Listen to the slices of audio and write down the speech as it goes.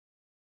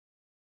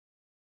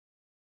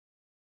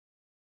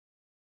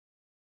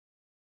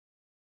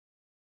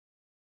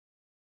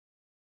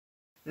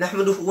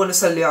نحمده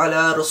ونصلي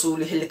على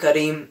رسوله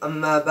الكريم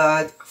أما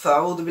بعد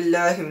فأعوذ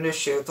بالله من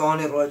الشيطان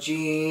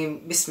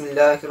الرجيم بسم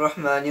الله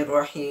الرحمن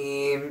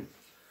الرحيم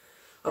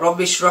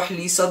رب اشرح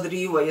لي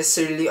صدري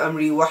ويسر لي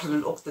أمري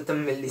واحلل عقدة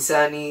من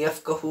لساني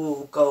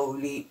يفقهوا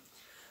قولي.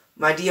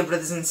 My dear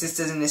brothers and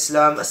sisters in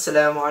Islam,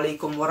 Assalamu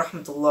alaikum wa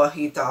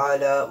rahmatullahi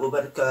ta'ala wa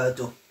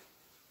barakatuh.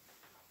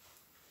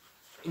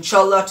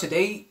 Inshallah,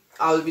 today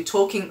I will be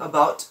talking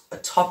about a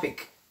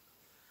topic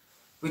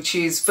which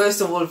is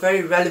first of all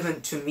very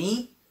relevant to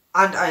me,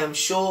 and I am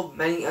sure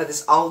many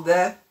others out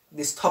there,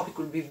 this topic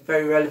will be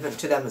very relevant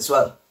to them as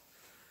well.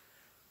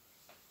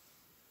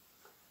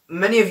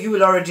 Many of you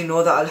will already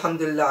know that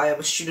Alhamdulillah I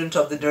am a student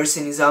of the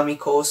𝐍𝐸𝗏 𝐿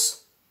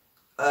course.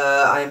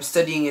 I am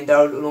studying in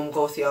𝐷𝐴𝐿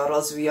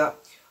𝐐𝐴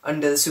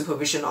under the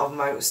supervision of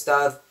my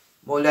Ustad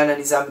Maulana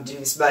𝐍𝐸𝗏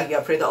𝐿.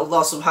 I pray that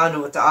Allah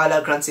subhanahu wa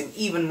ta'ala grants him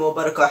even more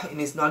barakah in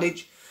his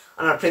knowledge,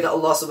 and I pray that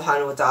Allah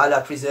subhanahu wa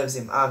ta'ala preserves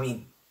him.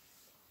 Ameen.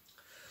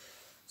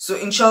 So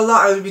inshallah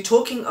I will be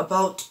talking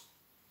about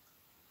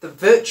the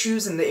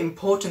virtues and the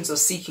importance of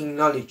seeking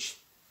knowledge.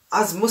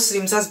 As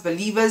Muslims, as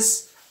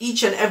believers,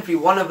 each and every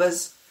one of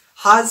us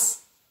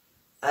has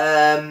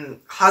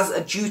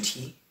a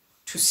duty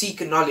to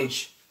seek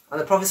knowledge. And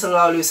the Prophet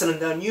ﷺ,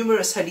 there are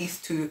numerous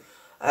hadith to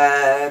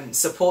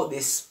support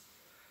this.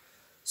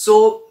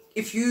 So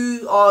if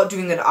you are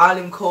doing an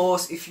alim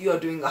course, if you are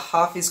doing a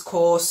hafiz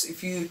course,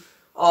 if you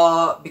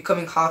are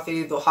becoming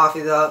hafiz or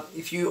hafiza,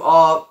 if you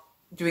are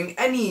doing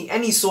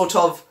any sort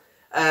of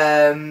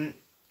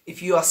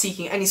if you are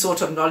seeking any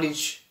sort of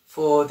knowledge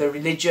for the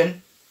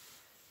religion,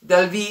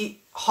 there'll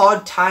be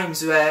hard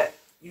times where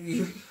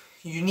you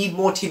need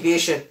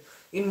motivation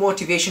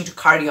to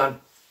carry on.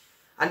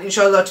 And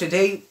inshallah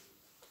today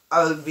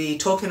I'll be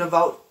talking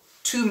about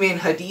two main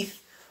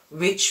hadith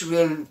which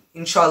will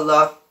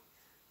inshallah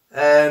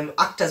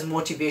act as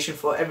motivation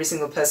for every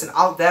single person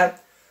out there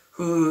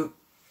who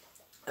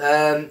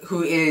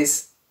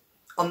is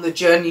on the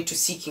journey to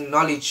seeking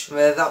knowledge,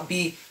 whether that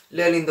be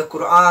learning the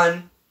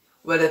Quran,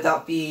 whether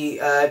that be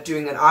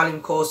doing an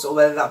alim course, or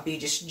whether that be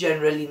just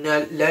generally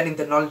learning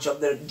the knowledge of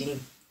the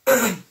Deen.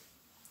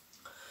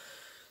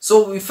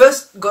 So we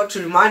first got to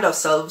remind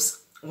ourselves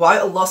why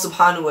Allah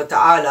subhanahu wa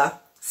ta'ala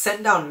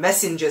sent down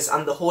messengers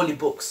and the holy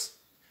books.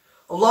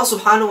 Allah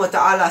subhanahu wa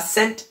ta'ala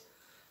sent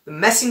the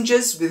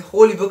messengers with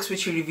holy books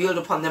which He revealed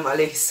upon them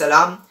alayhi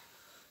salam,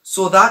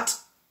 so that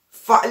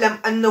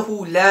فَأْلَمْ أَنَّهُ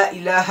لَا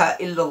إِلَهَ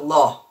إِلَّا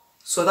اللَّهِ,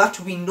 so that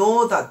we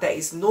know that there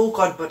is no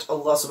God but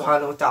Allah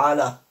subhanahu wa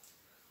ta'ala.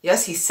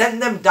 Yes, He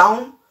sent them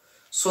down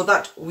so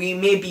that we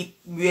may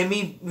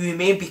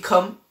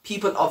become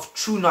people of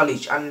true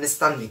knowledge and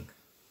understanding.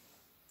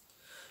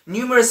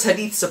 Numerous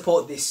hadith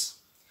support this.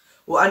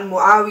 وَأَنْ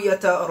مُعَاوِيَةَ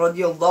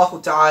رَضِيَ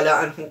اللَّهُ تَعَالَى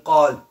عَنْهُ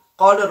قَالَ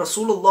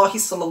رَسُولُ اللَّهِ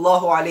صَلَّى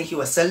اللَّهُ عَلَيْهِ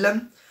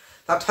وَسَلَّمَ,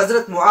 that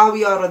Hazrat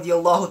Muawiyah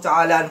radiallahu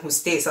ta'ala anhu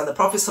states that the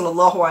Prophet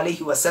sallallahu alayhi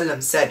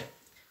wasallam said,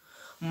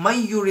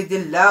 مَنْ يُرِدِ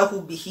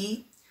اللَّهُ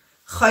بِهِ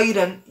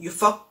خَيْرًا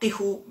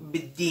يُفَقِّهُ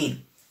بِالدِّينِ,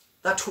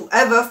 that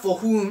whoever for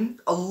whom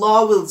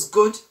Allah wills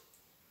good,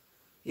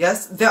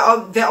 yes, there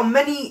are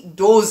many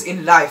doors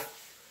in life.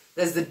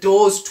 There's the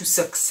doors to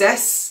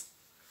success,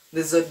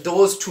 there's the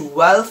doors to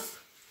wealth,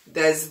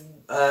 there's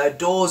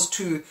doors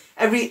to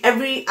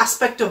every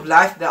aspect of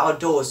life. There are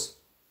doors.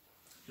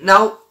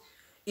 Now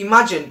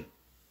imagine,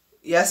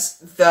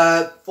 yes,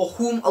 for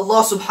whom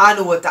Allah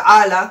subhanahu wa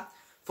ta'ala,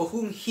 for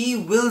whom He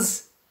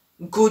wills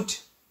good,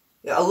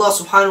 Allah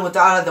subhanahu wa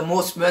ta'ala, the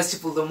most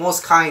merciful, the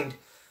most kind,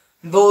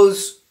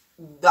 those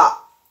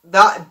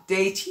that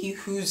deity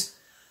who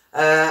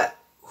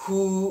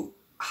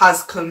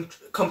has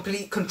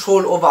complete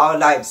control over our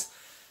lives.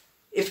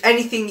 If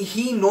anything,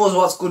 He knows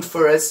what's good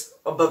for us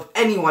above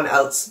anyone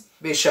else,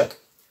 bishak.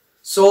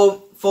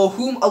 So for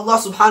whom Allah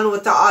subhanahu wa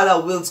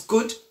ta'ala wills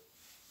good,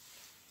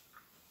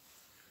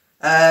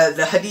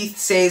 the hadith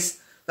says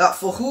that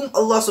for whom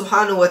Allah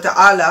subhanahu wa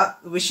ta'ala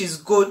wishes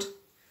good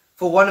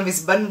for one of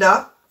His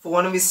banda, for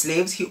one of His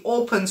slaves, He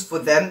opens for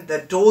them the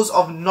doors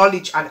of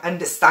knowledge and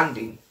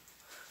understanding.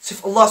 So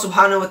if Allah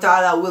subhanahu wa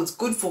ta'ala wills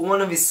good for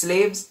one of His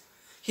slaves,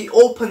 He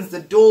opens the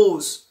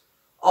doors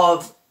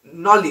of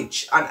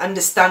knowledge and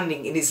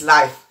understanding in his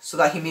life so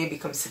that he may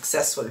become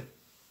successful.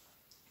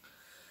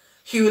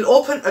 He will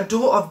open a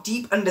door of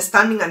deep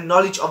understanding and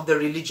knowledge of the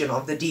religion,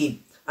 of the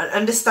Deen, an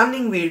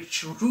understanding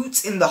which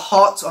roots in the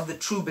hearts of the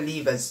true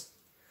believers.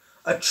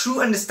 A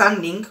true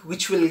understanding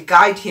which will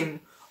guide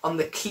him on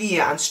the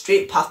clear and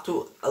straight path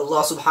to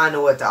Allah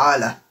subhanahu wa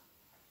ta'ala.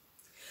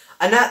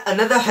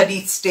 Another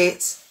hadith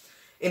states,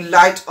 in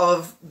light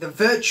of the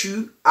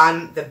virtue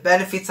and the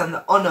benefits and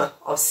the honor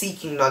of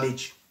seeking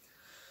knowledge,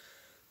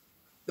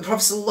 the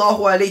Prophet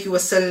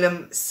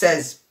ﷺ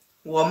says,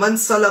 وَمَنْ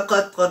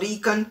سَلَقَ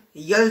طَرِيقًا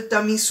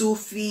يَلْتَمِسُ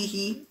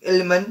فِيهِ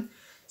عِلْمًا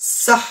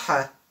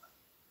سَحَّ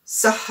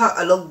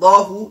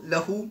اللَّهُ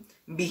لَهُ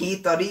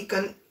بِهِ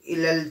طَرِيقًا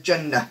إِلَى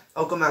الْجَنَّةِ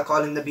أو كما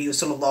قال النبي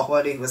صلى الله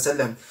عليه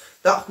وسلم,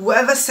 that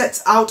whoever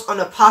sets out on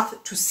a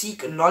path to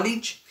seek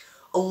knowledge,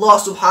 Allah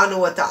subhanahu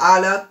wa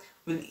ta'ala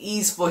will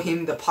ease for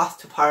him the path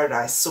to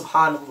paradise.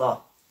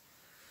 Subhanallah.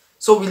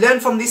 So we learn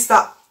from this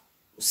that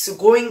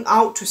going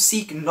out to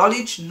seek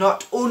knowledge,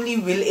 not only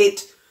will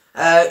it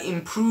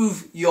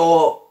improve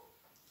your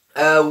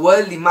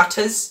worldly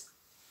matters,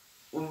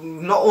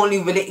 not only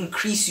will it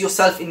increase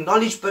yourself in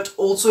knowledge, but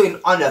also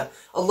in honor.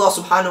 Allah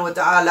subhanahu wa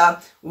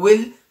ta'ala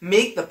will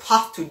make the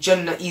path to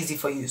Jannah easy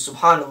for you,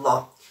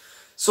 subhanallah.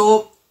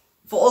 So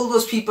for all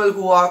those people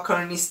who are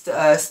currently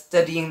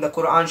studying the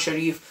Quran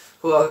Sharif,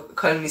 who are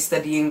currently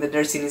studying the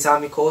Nursing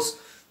Islamic course,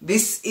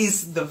 this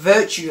is the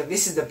virtue, and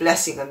this is the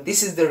blessing, and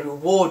this is the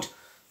reward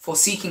for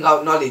seeking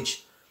out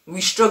knowledge. We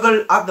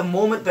struggle at the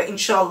moment, but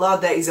inshallah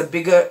there is a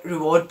bigger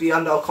reward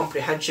beyond our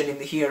comprehension in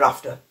the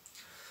hereafter.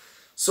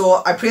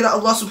 So I pray that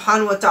Allah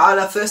subhanahu wa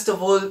ta'ala first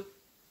of all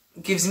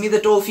gives me the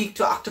tawfiq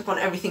to act upon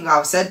everything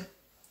I've said.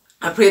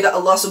 I pray that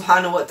Allah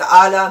subhanahu wa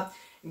ta'ala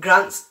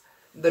grants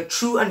the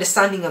true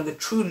understanding and the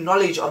true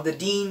knowledge of the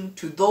Deen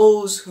to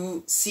those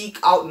who seek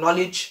out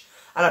knowledge.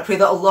 And I pray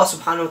that Allah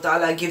subhanahu wa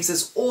ta'ala gives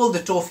us all the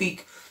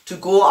tawfiq to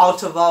go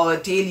out of our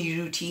daily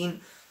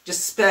routine,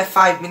 just spare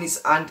 5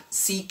 minutes and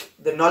seek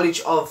the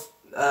knowledge of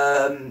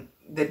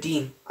the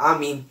Deen.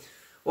 Ameen.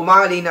 وما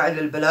علينا إلا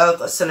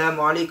البلاغ. السلام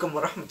عليكم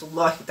ورحمة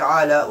الله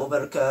تعالى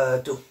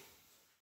وبركاته.